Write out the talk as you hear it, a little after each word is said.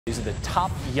These are the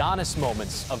top Giannis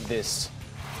moments of this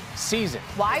season.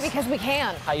 Why? Because we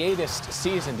can. Hiatus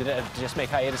season. Did it just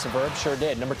make hiatus a verb? Sure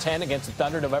did. Number 10 against the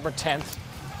Thunder, November 10th.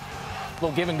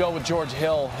 Little give and go with George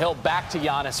Hill. Hill back to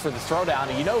Giannis for the throwdown.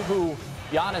 And you know who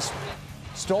Giannis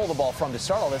stole the ball from to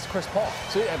start all this? Chris Paul.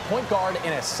 So a point guard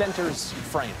in a center's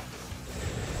frame.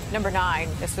 Number 9.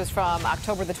 This was from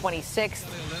October the 26th.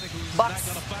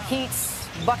 Bucks, Heat.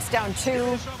 Bucks down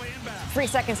 2. 3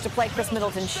 seconds to play. Chris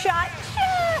Middleton shot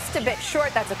just a bit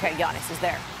short. That's okay. Giannis is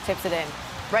there. Tips it in.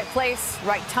 Right place,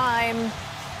 right time.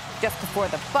 Just before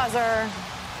the buzzer.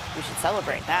 We should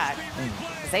celebrate that.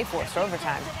 Because they forced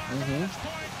overtime.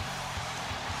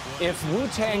 If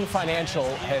Wu-Tang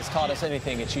Financial has taught us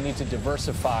anything, it's you need to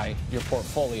diversify your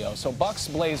portfolio. So Bucks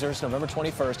Blazers, November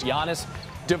 21st. Giannis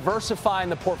diversifying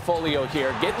the portfolio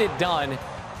here, getting it done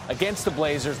against the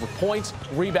Blazers with points,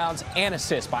 rebounds, and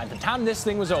assists. By the time this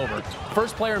thing was over,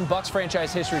 first player in Bucks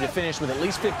franchise history to finish with at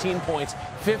least 15 points,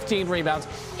 15 rebounds,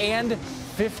 and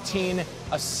 15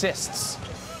 assists.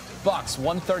 Bucks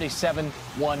 137-129.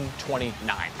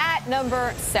 At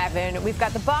number 7, we've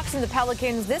got the Bucks and the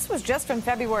Pelicans. This was just from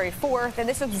February 4th, and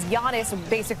this was Giannis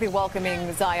basically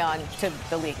welcoming Zion to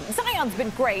the league. Zion's been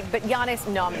great, but Giannis,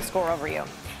 no, I'm going to score over you.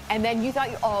 And then you thought,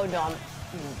 oh, no,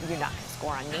 you're not going to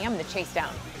score on me. I'm going to chase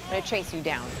down. I'm going to chase you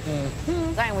down.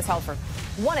 Zion was held for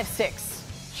 1 of 6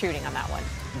 shooting on that one.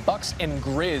 Bucks and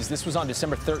Grizz, this was on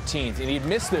December 13th, and he'd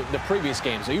missed the previous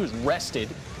game, so he was rested.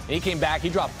 And he came back, he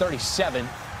dropped 37,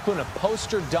 including a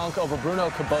poster dunk over Bruno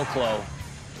Caboclo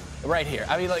right here.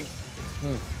 I mean, like,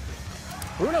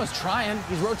 Bruno's trying.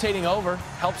 He's rotating over.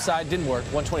 Help side didn't work.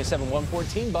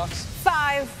 127-114 Bucks.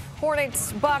 5.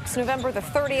 Hornets, Bucks, November the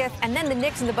 30th, and then the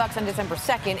Knicks and the Bucks on December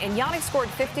 2nd. And Giannis scored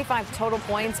 55 total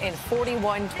points in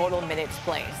 41 total minutes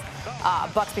played.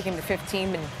 Bucks became the 5th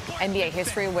team in NBA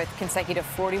history with consecutive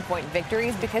 40-point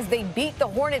victories because they beat the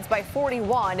Hornets by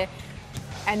 41,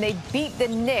 and they beat the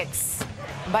Knicks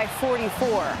by 44.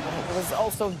 It was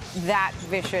also that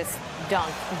vicious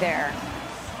dunk there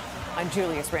on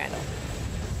Julius Randle.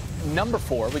 Number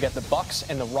 4, we got the Bucks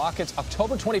and the Rockets,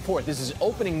 October 24th. This is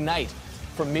opening night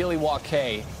from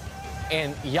Milwaukee,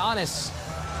 and Giannis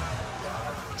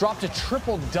dropped a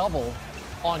triple-double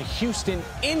on Houston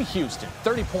in Houston.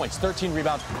 30 points, 13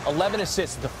 rebounds, 11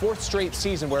 assists. The 4th straight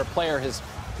season where a player has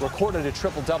recorded a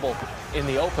triple-double in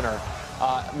the opener.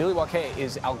 Milwaukee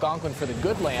is Algonquin for the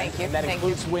good land, and that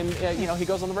includes when he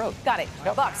goes on the road. Got it.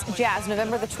 Yep. Bucks, Jazz,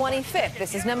 November the 25th.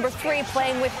 This is number 3,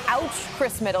 playing without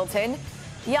Chris Middleton.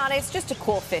 Giannis, just a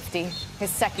cool 50,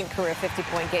 his 2nd career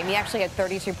 50-point game. He actually had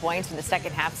 32 points in the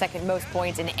second half, 2nd most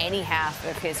points in any half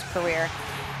of his career.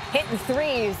 Hitting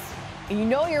threes, you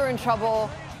know you're in trouble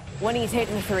when he's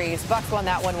hitting threes. Bucks won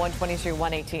that one,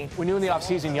 122-118. We knew in the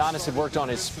offseason Giannis had worked on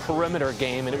his perimeter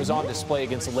game, and it was on display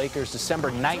against the Lakers December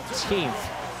 19th.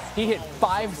 He hit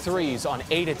 5 threes on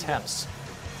 8 attempts.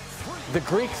 The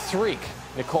Greek freak,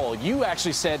 Nicole, you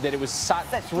actually said that it was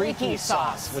freaky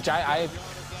sauce, which I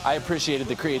appreciated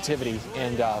the creativity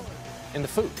and the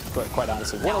food, quite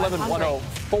honestly.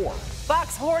 111-104.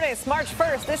 Bucks Hornets, March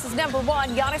 1st. This is number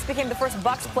 1. Giannis became the first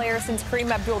Bucks player since Kareem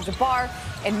Abdul-Jabbar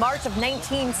in March of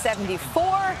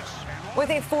 1974 with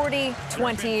a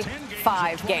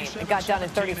 40-25 game. It got done in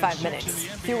 35 minutes.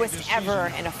 Fewest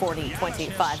ever in a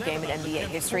 40-25 game in NBA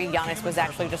history. Giannis was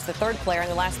actually just the 3rd player in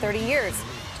the last 30 years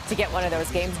to get one of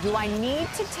those games. Do I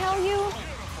need to tell you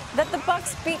that the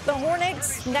Bucks beat the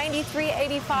Hornets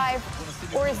 93-85,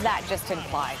 or is that just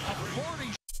implied?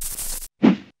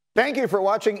 Thank you for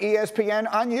watching ESPN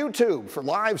on YouTube. For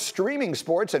live streaming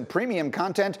sports and premium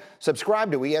content,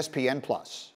 subscribe to ESPN+.